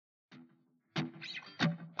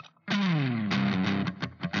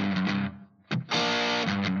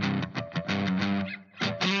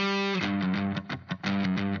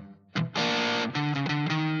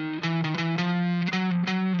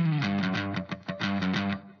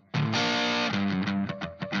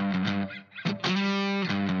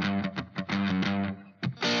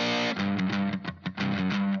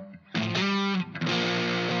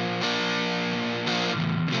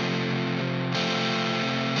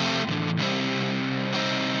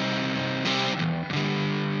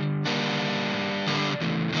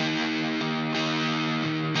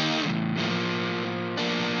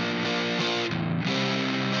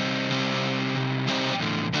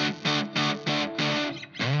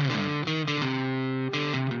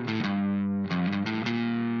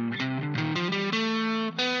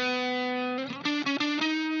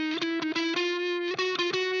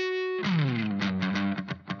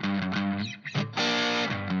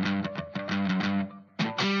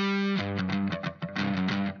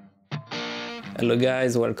Hello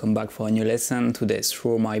guys, welcome back for a new lesson. Today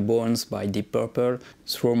Throw My Bones by Deep Purple.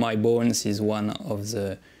 Throw My Bones is one of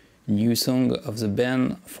the new songs of the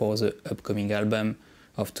band for the upcoming album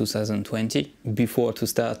of 2020. Before to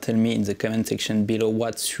start, tell me in the comment section below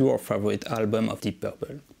what's your favorite album of Deep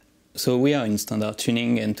Purple. So we are in standard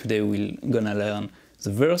tuning and today we're gonna learn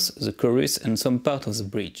the verse, the chorus and some part of the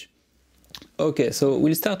bridge. Okay, so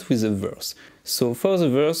we'll start with the verse. So for the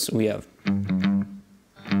verse we have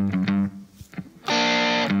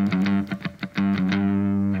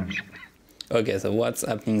okay, so what's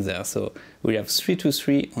happening there? So we have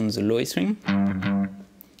 3-2-3 on the lowest string,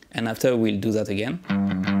 and after we'll do that again.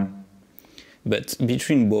 But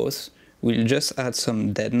between both, we'll just add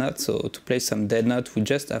some dead notes. So to play some dead note, we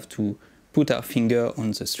just have to put our finger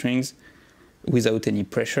on the strings without any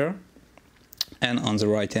pressure. And on the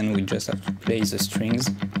right hand, we just have to play the strings.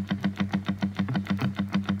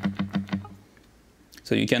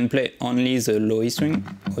 So you can play only the lowest string,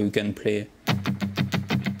 or you can play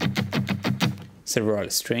several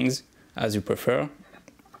strings as you prefer.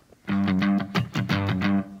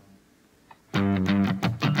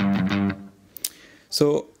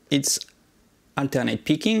 So it's alternate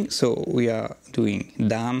picking, so we are doing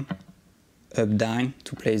down, up, down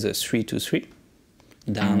to play the 3-2-3.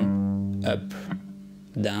 Down, up,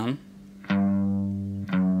 down.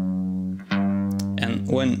 And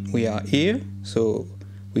when we are here, so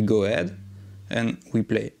we go ahead and we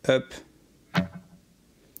play up,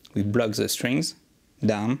 we block the strings,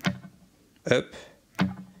 down, up,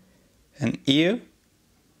 and here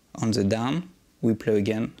on the down we play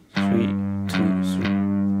again 3-2-3.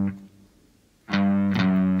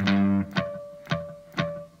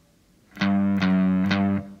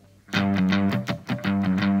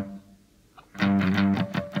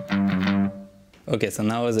 Okay, so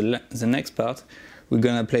now the next part, we're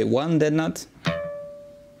gonna play one dead note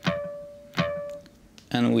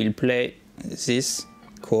and we'll play this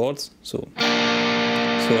chords. So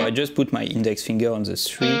I just put my index finger on the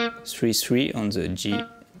 3-3-3 on the G,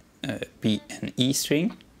 B and E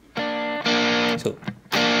string.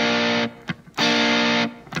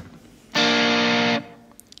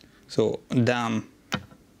 So down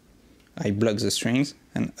I block the strings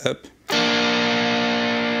and up.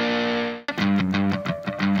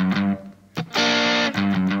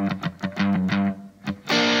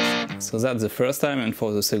 So that's the first time, and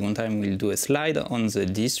for the second time we'll do a slide on the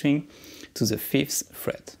D string to the 5th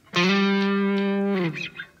fret.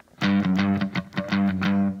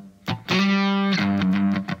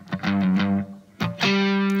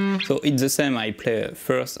 So it's the same, I play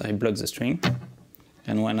first, I block the string,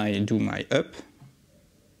 and when I do my up,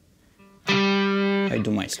 I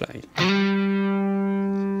do my slide.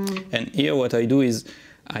 And here what I do is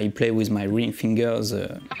I play with my ring finger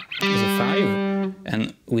the 5,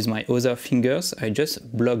 and with my other fingers I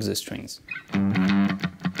just block the strings.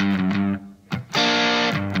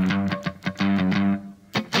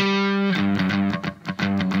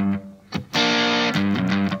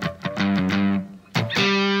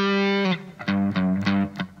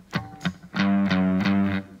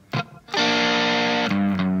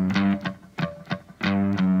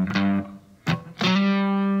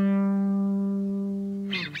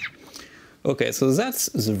 Okay, so that's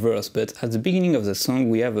the verse, but at the beginning of the song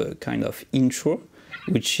we have a kind of intro,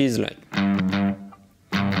 which is like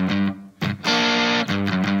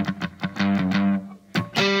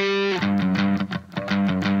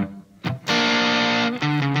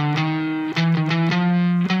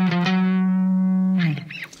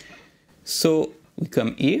so we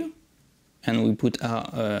come here and we put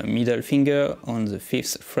our middle finger on the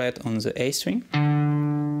 5th fret on the A string.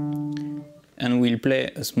 And we'll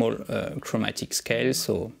play a small chromatic scale,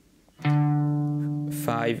 so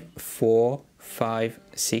 5, 4, 5,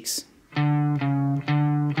 6.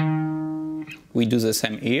 We do the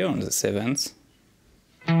same here on the 7th.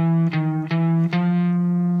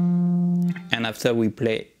 And after we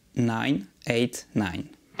play 9, 8, 9.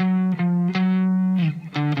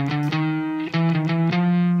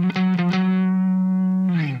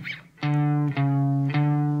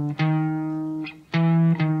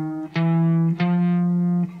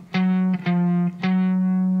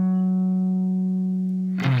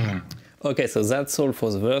 Okay, so that's all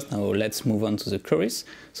for the verse. Now let's move on to the chorus.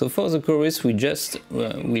 So for the chorus, we'll just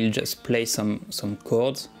play some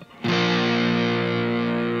chords.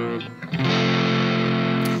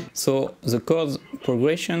 So the chord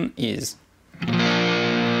progression is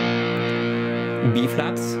B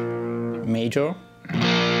flat, major,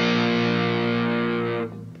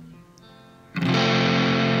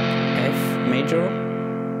 F major.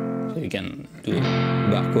 So you can do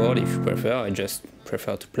bar chord if you prefer, I just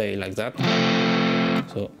prefer to play like that.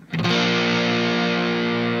 So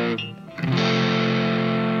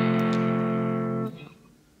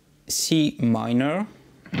C minor,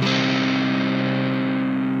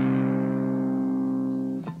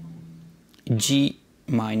 G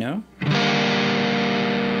minor.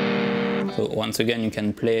 So once again you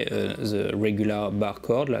can play the regular bar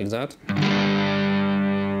chord like that.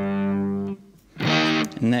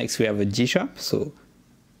 Next we have a G sharp, so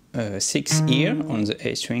 6 here on the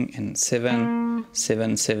A string and 7,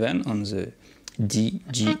 7, 7 on the D,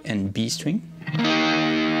 G and B string.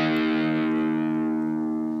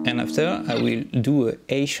 And after I will do a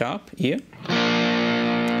A sharp here.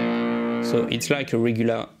 So it's like a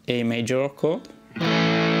regular A major chord,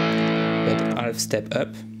 but half step up.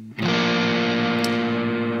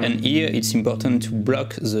 And here it's important to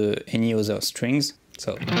block any other strings.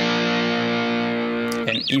 So,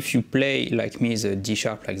 and if you play like me the D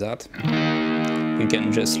sharp like that, you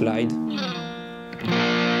can just slide.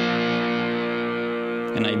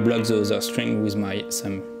 And I block the other string with my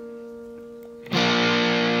thumb.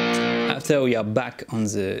 After we are back on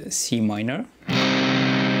the C minor.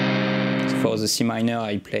 So for the C minor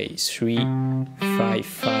I play 3, 5,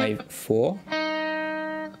 5, 4.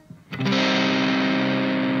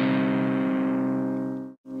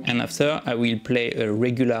 And after I will play a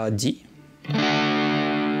regular D.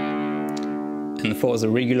 And for the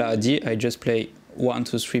regular D I just play 1,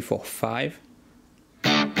 2, 3, 4, 5.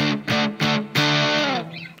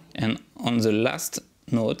 And on the last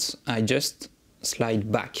note I just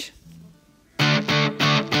slide back.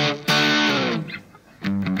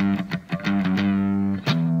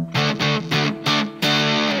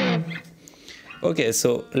 Okay,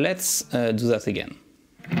 so let's do that again.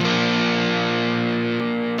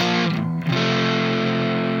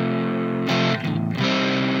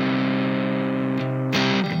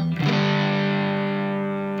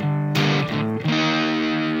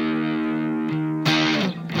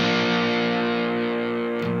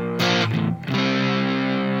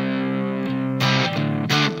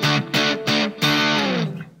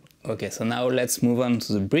 Okay, so now let's move on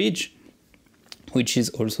to the bridge, which is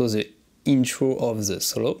also the intro of the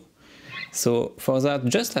solo. So for that,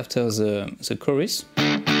 just after the chorus,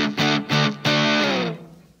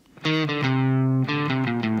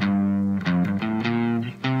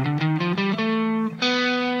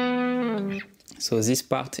 so this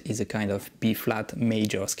part is a kind of B flat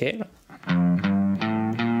major scale.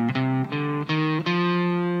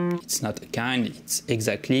 It's not a kind, it's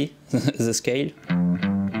exactly the scale.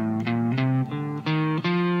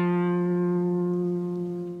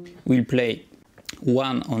 We'll play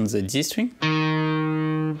 1 on the D string,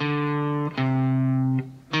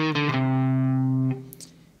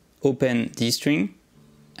 open D string,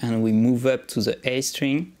 and we move up to the A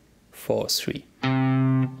string for 3.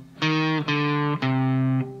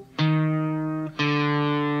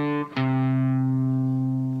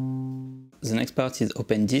 The next part is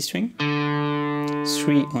open D string, 3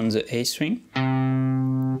 on the A string,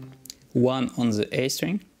 1 on the A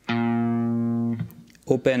string,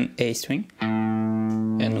 open A string,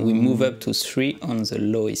 and we move up to 3 on the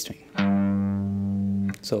low E string.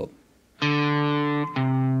 So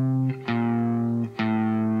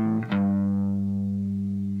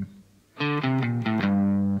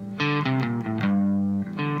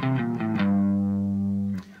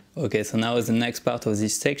okay, so now the next part of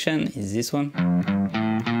this section is this one,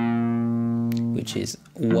 which is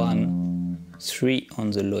 1, 3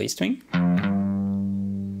 on the low E string,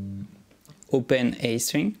 open A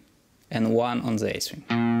string, and 1 on the A string.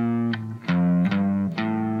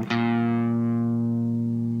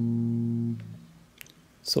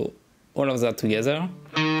 So all of that together.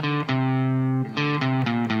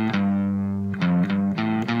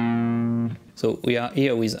 So we are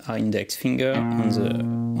here with our index finger on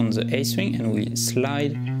the A string, and we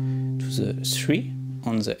slide to the 3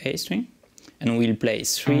 on the A string, and we'll play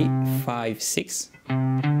 3, 5, 6,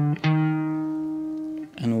 and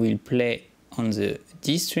we'll play on the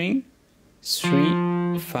D string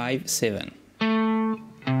 3, 5, 7.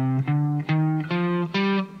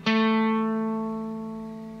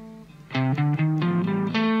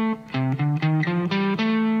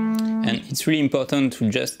 And it's really important to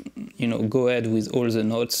just, go ahead with all the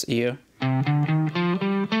notes here.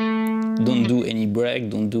 Don't do any break,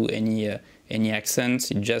 don't do any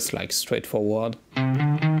accents, it's just like straightforward.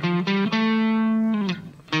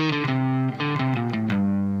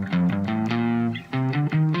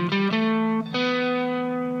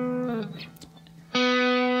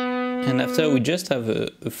 And after we just have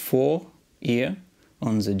a 4 here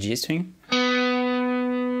on the G string.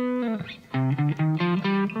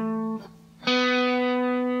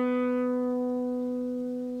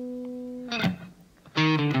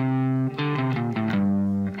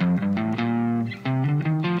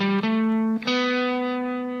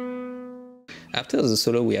 After the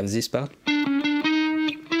solo we have this part,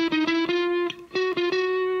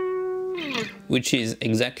 which is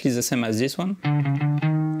exactly the same as this one,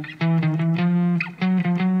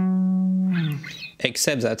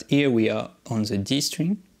 except that here we are on the D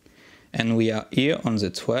string and we are here on the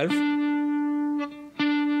 12.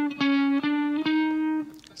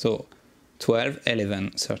 So 12,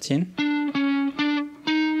 11, 13.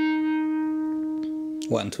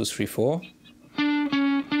 1, 2, 3, 4.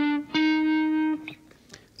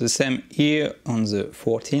 The same here on the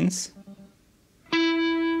 14th.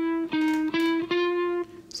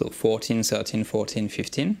 So 14, 13, 14,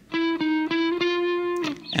 15.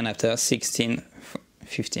 And after 16,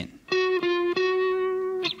 15.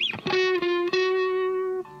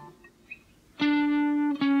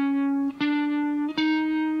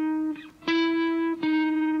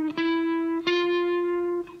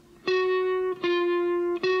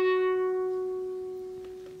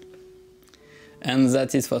 And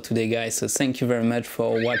that's it for today, guys, so thank you very much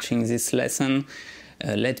for watching this lesson.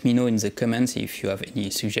 Let me know in the comments if you have any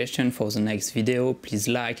suggestion for the next video. Please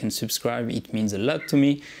like and subscribe, it means a lot to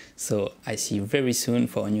me. So I see you very soon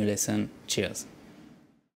for a new lesson. Cheers!